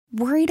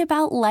Worried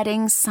about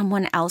letting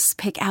someone else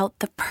pick out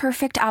the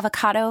perfect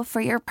avocado for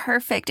your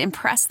perfect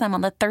impress them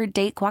on the third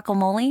date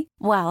guacamole?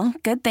 Well,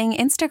 good thing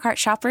Instacart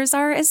shoppers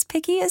are as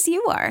picky as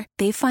you are.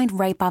 They find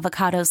ripe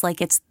avocados like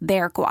it's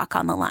their guac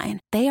on the line.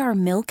 They are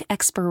milk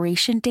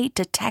expiration date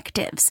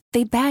detectives.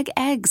 They bag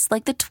eggs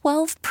like the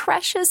 12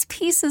 precious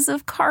pieces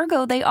of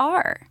cargo they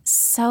are.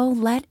 So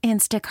let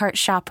Instacart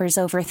shoppers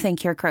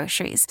overthink your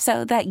groceries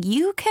so that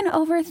you can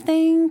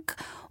overthink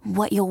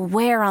what you'll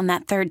wear on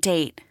that third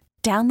date.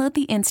 Download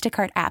the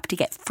Instacart app to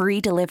get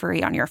free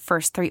delivery on your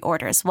first 3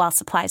 orders while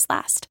supplies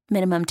last.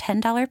 Minimum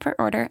 $10 per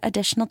order.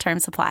 Additional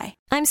terms apply.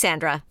 I'm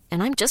Sandra,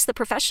 and I'm just the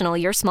professional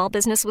your small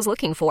business was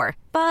looking for.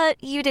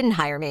 But you didn't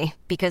hire me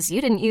because you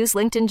didn't use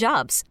LinkedIn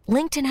Jobs.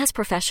 LinkedIn has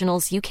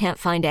professionals you can't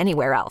find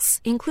anywhere else,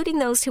 including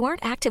those who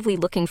aren't actively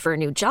looking for a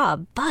new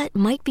job, but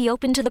might be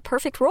open to the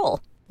perfect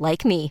role,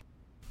 like me.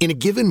 In a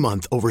given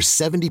month, over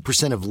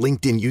 70% of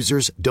LinkedIn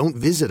users don't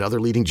visit other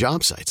leading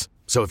job sites.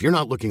 So if you're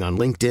not looking on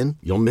LinkedIn,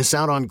 you'll miss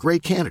out on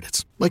great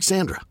candidates like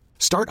Sandra.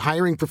 Start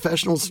hiring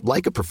professionals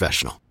like a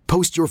professional.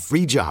 Post your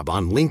free job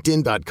on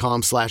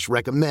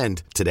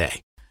linkedin.com/recommend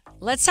today.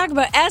 Let's talk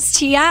about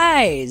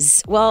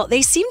STIs. Well,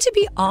 they seem to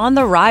be on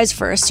the rise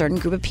for a certain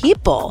group of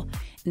people.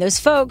 And those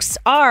folks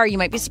are, you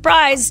might be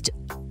surprised,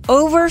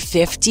 over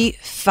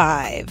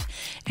 55.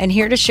 And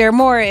here to share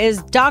more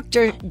is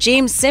Dr.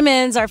 James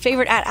Simmons, our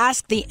favorite at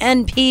Ask the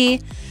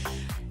NP.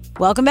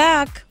 Welcome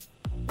back.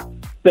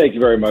 Thank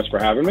you very much for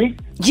having me.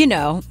 You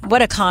know,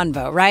 what a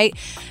convo, right?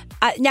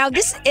 Now,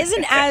 this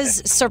isn't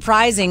as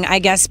surprising, I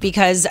guess,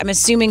 because I'm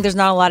assuming there's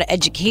not a lot of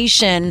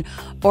education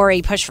or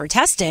a push for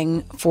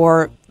testing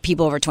for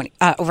people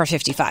over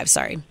 55.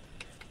 Sorry.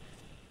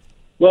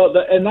 Well,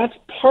 and that's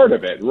part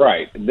of it,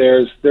 right?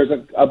 There's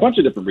a bunch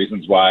of different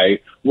reasons why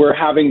we're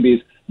having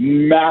these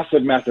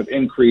massive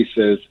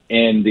increases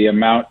in the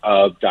amount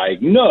of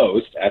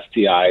diagnosed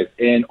STIs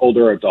in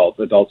older adults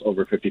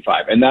over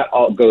 55. And that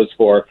all goes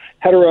for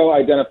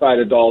hetero-identified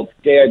adults,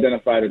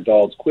 gay-identified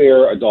adults,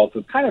 queer adults,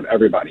 it's kind of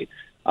everybody.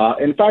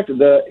 In fact,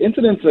 the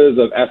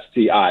incidences of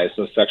STIs,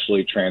 so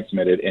sexually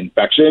transmitted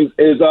infections,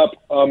 is up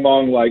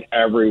among like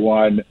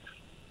everyone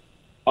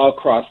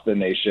across the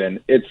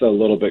nation. It's a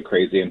little bit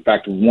crazy. In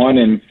fact, 1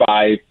 in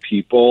 5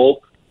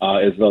 people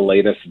is the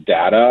latest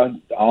data.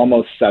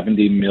 Almost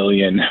 70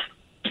 million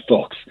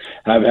folks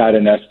have had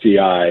an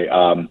STI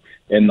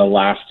in the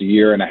last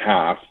year and a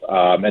half,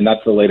 and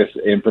that's the latest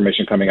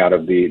information coming out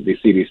of the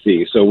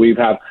CDC. So we've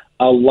had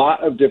a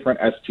lot of different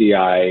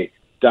STI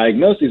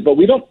diagnoses, but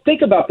we don't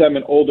think about them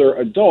in older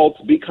adults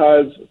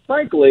because,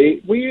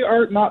 frankly, we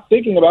are not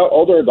thinking about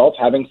older adults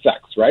having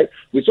sex, right?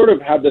 We sort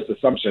of have this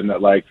assumption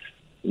that, like,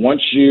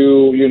 once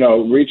you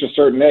reach a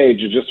certain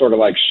age, you just sort of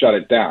like shut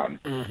it down.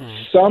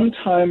 Mm-hmm.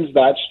 Sometimes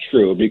that's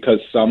true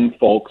because some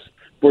folks,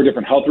 for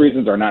different health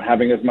reasons, are not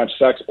having as much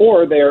sex,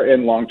 or they're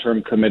in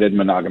long-term committed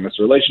monogamous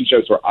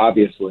relationships where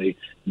obviously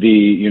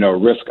the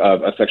risk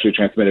of a sexually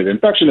transmitted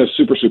infection is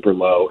super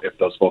low if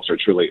those folks are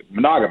truly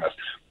monogamous.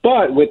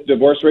 But with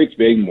divorce rates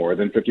being more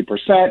than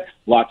 50%,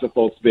 lots of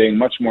folks being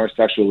much more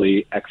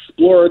sexually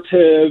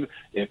explorative.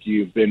 If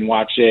you've been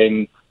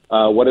watching,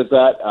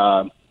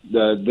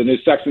 the new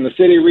Sex and the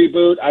City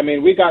reboot. I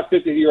mean, we got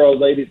 50-year-old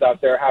ladies out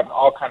there having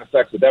all kind of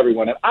sex with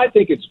everyone. And I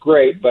think it's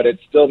great, but it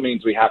still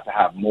means we have to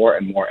have more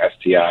and more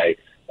STI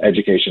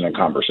education and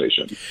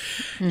conversation.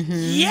 Mm-hmm.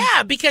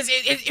 Yeah, because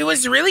it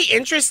was really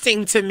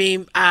interesting to me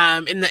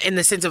in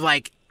the sense of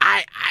like,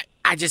 I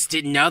just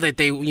didn't know that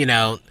they,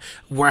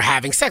 were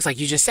having sex. Like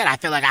you just said, I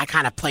feel like I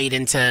kind of played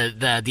into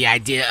the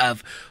idea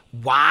of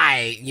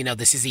why,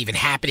 this is even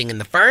happening in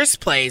the first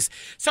place.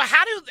 So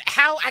how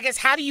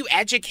do you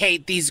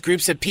educate these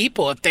groups of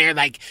people if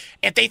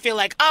they feel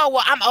like, oh,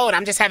 well, I'm old,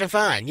 I'm just having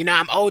fun.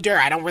 I'm older.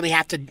 I don't really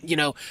have to,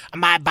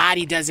 my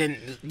body doesn't,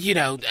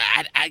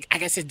 I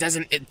guess it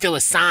doesn't feel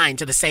assigned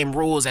to the same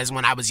rules as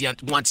when I was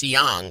once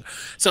young.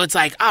 So it's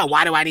like, oh,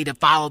 why do I need to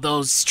follow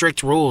those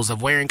strict rules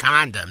of wearing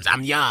condoms?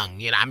 I'm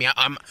young,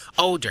 I'm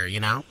older,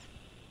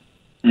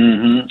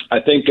 Mm-hmm. I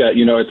think,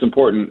 it's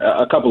important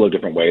a couple of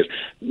different ways.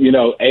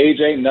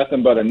 Age ain't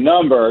nothing but a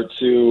number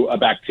to a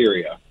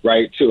bacteria,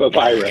 right? To a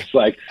virus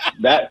like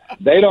that.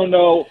 They don't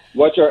know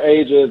what your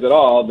age is at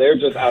all. They're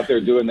just out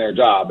there doing their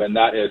job. And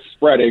that is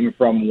spreading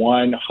from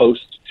one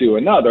host to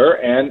another.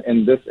 And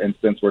in this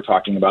instance, we're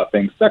talking about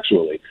things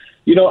sexually.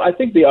 I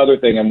think the other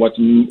thing and what's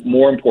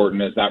more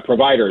important is that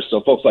providers,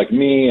 so folks like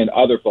me and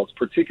other folks,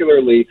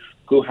 particularly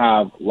who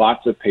have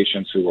lots of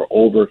patients who are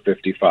over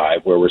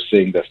 55, where we're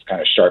seeing this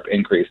kind of sharp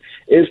increase,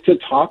 is to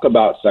talk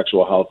about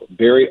sexual health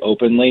very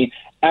openly,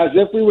 as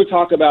if we would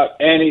talk about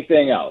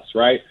anything else,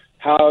 right?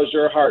 How's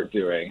your heart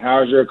doing?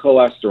 How's your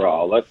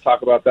cholesterol? Let's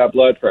talk about that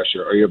blood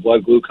pressure or your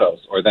blood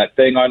glucose or that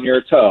thing on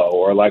your toe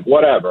or like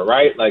whatever,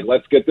 right? Like,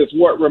 let's get this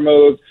wart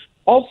removed.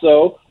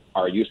 Also,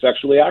 are you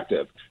sexually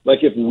active? Like,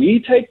 if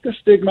we take the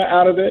stigma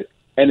out of it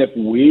and if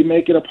we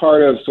make it a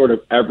part of sort of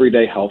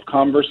everyday health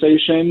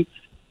conversation,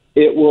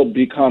 it will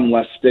become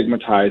less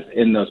stigmatized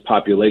in those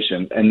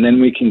populations. And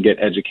then we can get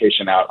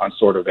education out on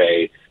sort of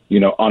a,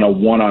 on a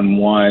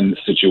one-on-one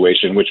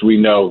situation, which we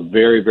know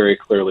very, very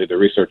clearly, the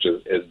research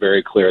is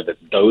very clear that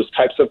those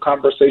types of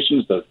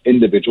conversations, those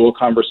individual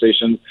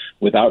conversations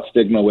without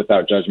stigma,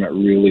 without judgment,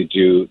 really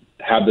do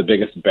have the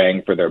biggest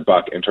bang for their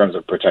buck in terms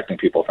of protecting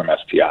people from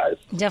STIs.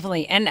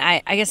 Definitely. And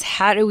I guess,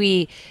 how do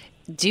we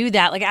do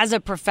that? Like, as a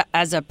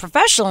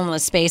professional in the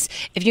space,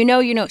 if you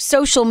know,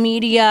 social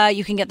media,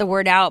 you can get the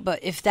word out. But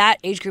if that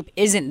age group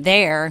isn't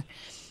there,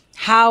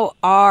 how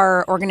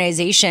are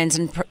organizations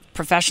and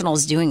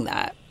professionals doing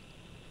that?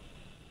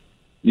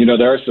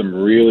 There are some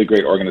really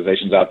great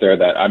organizations out there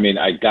that,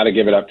 I got to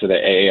give it up to the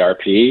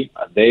AARP.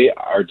 They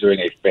are doing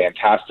a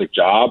fantastic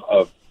job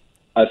of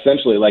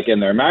essentially, like, in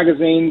their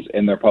magazines,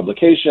 in their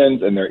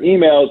publications, in their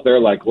emails, they're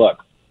like,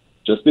 look,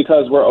 just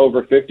because we're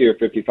over 50 or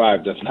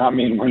 55 does not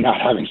mean we're not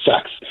having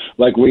sex.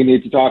 Like, we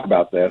need to talk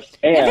about this.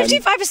 And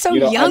 55 is so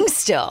young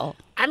still.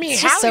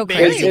 Halle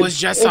Berry was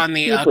just on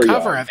the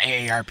cover of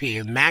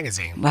AARP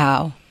magazine.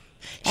 Wow.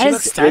 She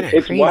looks stunning.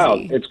 It's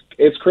wild.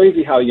 It's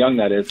crazy how young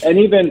that is. And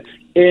even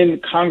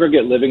in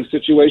congregate living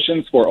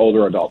situations for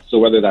older adults. So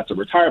whether that's a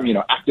retirement,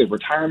 active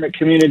retirement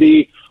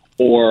community,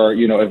 or,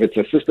 if it's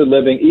assisted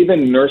living,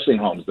 even nursing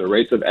homes, the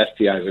rates of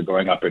STIs are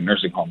going up in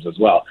nursing homes as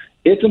well.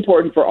 It's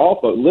important for all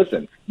folks.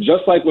 Listen,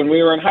 just like when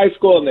we were in high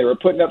school and they were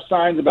putting up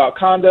signs about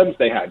condoms,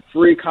 they had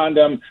free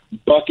condom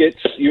buckets,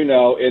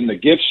 in the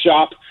gift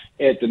shop,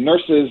 at the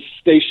nurses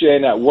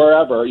station, at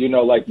wherever,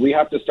 we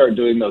have to start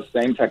doing those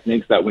same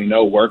techniques that we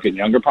know work in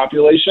younger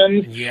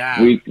populations. Yeah.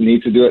 We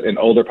need to do it in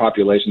older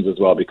populations as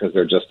well, because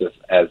they're just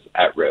as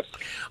at risk.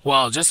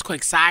 Well, just a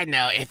quick side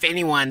note, if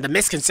anyone, the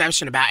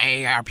misconception about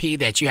AARP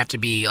that you have to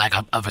be like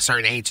of a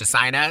certain age to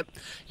sign up,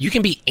 you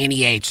can be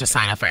any age to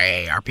sign up for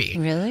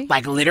AARP. Really?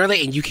 Like,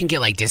 literally, and you can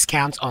get like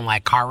discounts on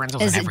like car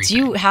rentals and everything.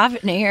 Do you have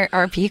an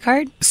AARP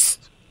card?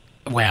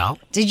 Well,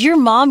 did your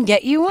mom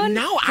get you one?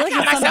 No, I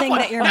got myself something one.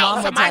 that your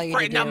mom would tell you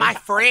to do. No, my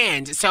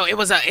friend. So it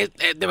was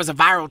there was a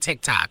viral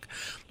TikTok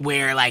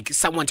where like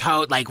someone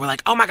told, like, we're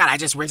like, oh my God, I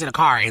just rented a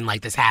car and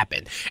like this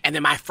happened. And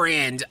then my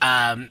friend,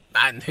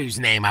 whose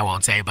name I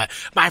won't say, but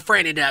my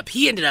friend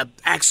ended up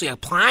actually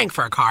applying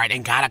for a card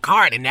and got a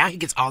card, and now he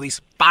gets all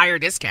these fire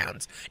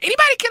discounts.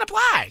 Anybody can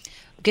apply.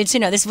 Good to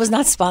know. This was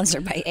not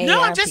sponsored by AARP.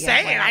 No, I'm just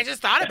saying. I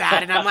just thought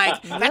about it. I'm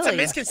like, that's a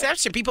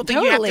misconception. People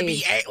think you have to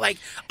be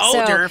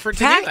older to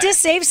practice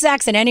safe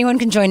sex, and anyone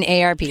can join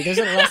AARP. Those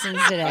are the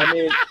lessons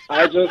today.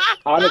 I just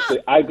honestly,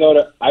 I go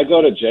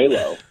to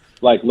J-Lo.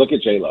 Like, look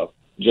at J-Lo.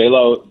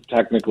 J-Lo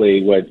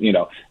technically would,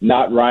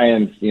 not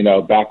Ryan's,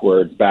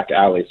 back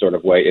alley sort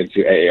of way into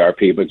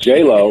AARP, but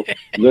J-Lo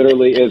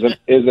literally is an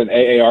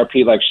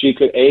AARP. Like, she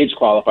could age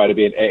qualify to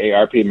be an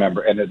AARP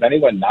member. And is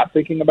anyone not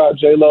thinking about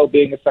J-Lo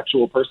being a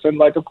sexual person?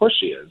 Like, of course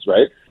she is,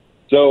 right?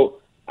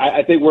 So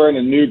I think we're in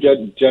a new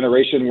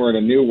generation. We're in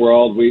a new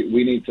world.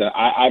 We need to,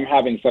 I'm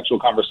having sexual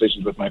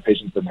conversations with my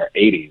patients in their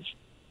 80s.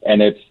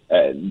 And it's,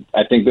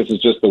 I think this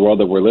is just the world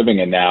that we're living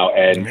in now.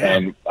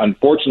 And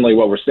unfortunately,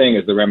 what we're seeing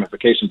is the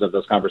ramifications of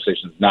those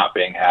conversations not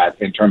being had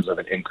in terms of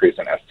an increase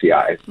in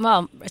STIs.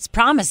 Well, it's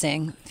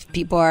promising.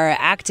 People are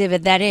active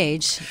at that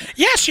age.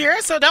 Yeah, sure.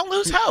 So don't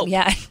lose hope.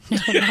 Yeah, no,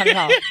 not at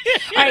all.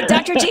 All right,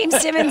 Dr.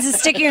 James Simmons is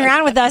sticking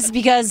around with us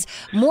because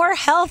more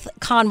health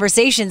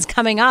conversations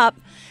coming up.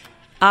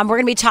 We're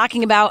going to be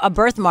talking about a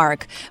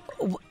birthmark.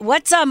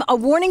 What's a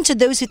warning to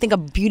those who think a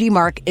beauty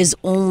mark is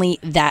only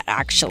that,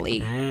 actually?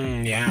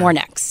 Yeah. More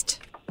next.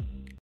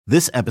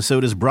 This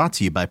episode is brought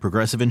to you by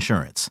Progressive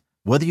Insurance.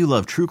 Whether you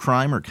love true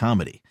crime or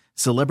comedy,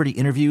 celebrity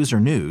interviews or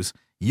news,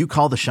 you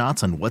call the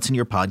shots on what's in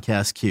your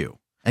podcast queue.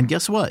 And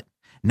guess what?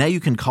 Now you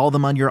can call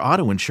them on your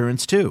auto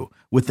insurance too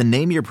with the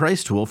Name Your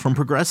Price tool from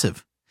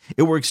Progressive.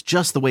 It works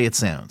just the way it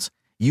sounds.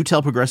 You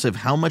tell Progressive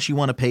how much you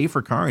want to pay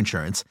for car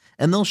insurance,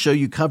 and they'll show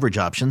you coverage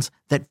options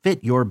that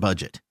fit your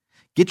budget.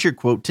 Get your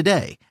quote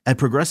today at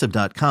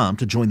Progressive.com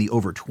to join the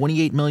over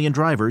 28 million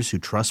drivers who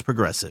trust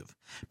Progressive.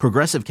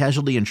 Progressive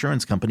Casualty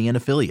Insurance Company and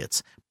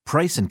Affiliates.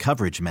 Price and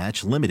coverage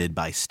match limited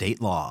by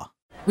state law.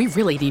 We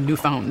really need new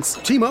phones.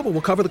 T-Mobile will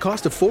cover the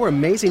cost of 4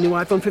 amazing new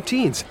iPhone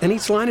 15s, and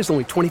each line is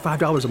only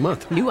 $25 a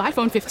month. New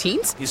iPhone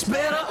 15s? It's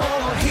better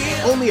over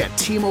here. Only at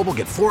T-Mobile,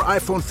 get 4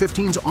 iPhone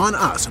 15s on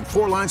us and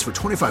 4 lines for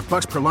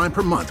 $25 per line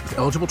per month with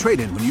eligible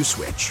trade-in when you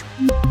switch.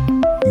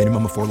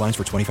 Minimum of 4 lines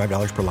for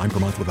 $25 per line per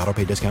month with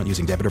autopay discount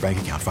using debit or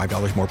bank account.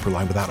 $5 more per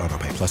line without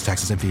autopay, plus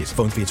taxes and fees.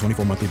 Phone fee at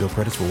 24 monthly bill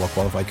credits for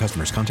well-qualified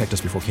customers. Contact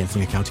us before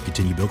canceling account to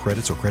continue bill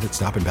credits or credit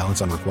stop and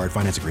balance on required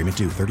finance agreement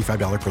due.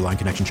 $35 per line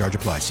connection charge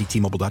applies. See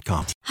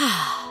T-Mobile.com.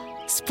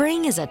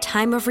 Spring is a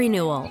time of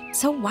renewal,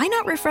 so why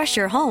not refresh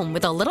your home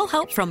with a little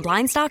help from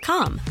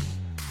Blinds.com?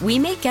 We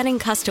make getting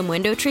custom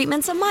window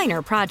treatments a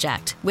minor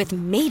project with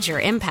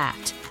major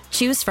impact.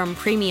 Choose from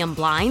premium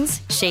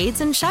blinds, shades,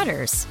 and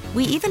shutters.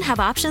 We even have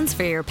options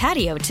for your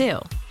patio, too.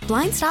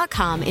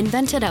 Blinds.com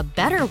invented a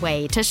better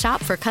way to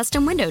shop for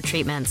custom window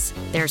treatments.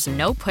 There's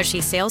no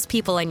pushy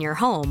salespeople in your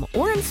home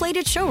or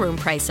inflated showroom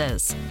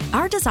prices.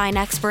 Our design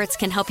experts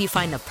can help you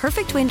find the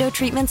perfect window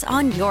treatments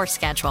on your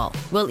schedule.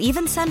 We'll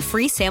even send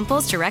free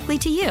samples directly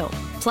to you.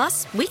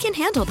 Plus, we can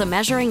handle the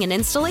measuring and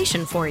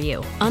installation for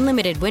you.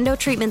 Unlimited window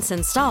treatments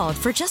installed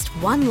for just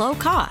one low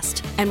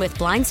cost. And with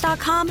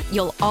Blinds.com,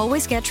 you'll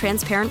always get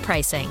transparent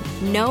pricing.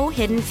 No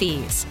hidden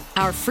fees.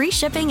 Our free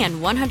shipping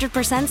and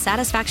 100%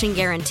 satisfaction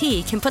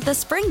guarantee can put the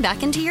spring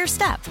back into your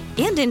step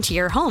and into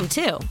your home,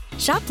 too.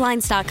 Shop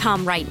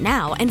Blinds.com right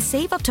now and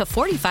save up to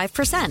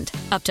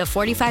 45%. Up to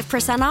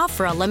 45% off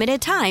for a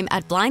limited time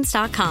at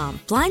Blinds.com.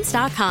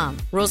 Blinds.com.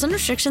 Rules and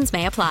restrictions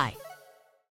may apply.